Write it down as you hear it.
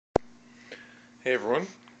Hey everyone,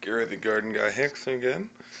 Gary the Garden Guy Hicks again.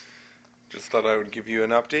 Just thought I would give you an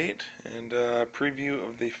update and a preview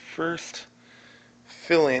of the first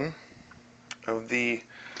filling of the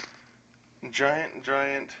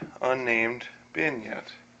giant unnamed bin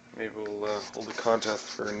yet. Maybe we'll hold a contest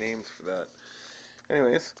for names for that.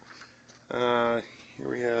 Anyways, here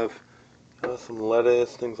we have some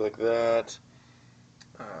lettuce, things like that.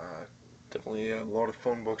 Uh, Definitely a lot of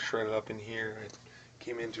phone books shredded up in here. I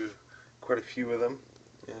came into quite a few of them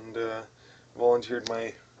and volunteered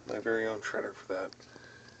my very own shredder for that.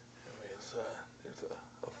 Anyways, there's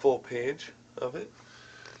a full page of it.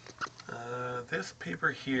 This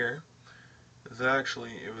paper here is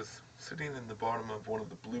actually, it was sitting in the bottom of one of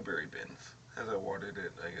the blueberry bins. As I watered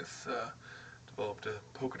it, I guess, developed a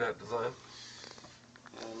polka dot design.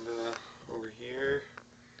 And over here,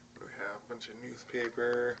 we have a bunch of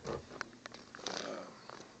newspaper.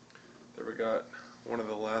 There we got one of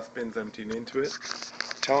the last bins emptied into it.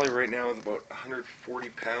 Tally right now is about 140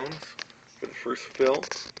 pounds for the first fill.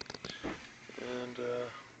 And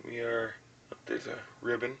we are, oh, there's a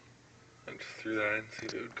ribbon. I just threw that in, see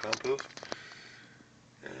if it would compost.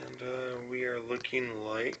 And we are looking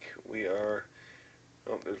like we are,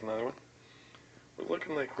 oh, there's another one. We're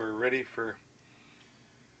looking like we're ready for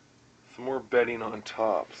some more bedding on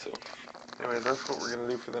top. So anyway, that's what we're going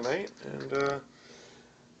to do for the night. And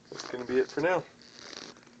that's going to be it for now.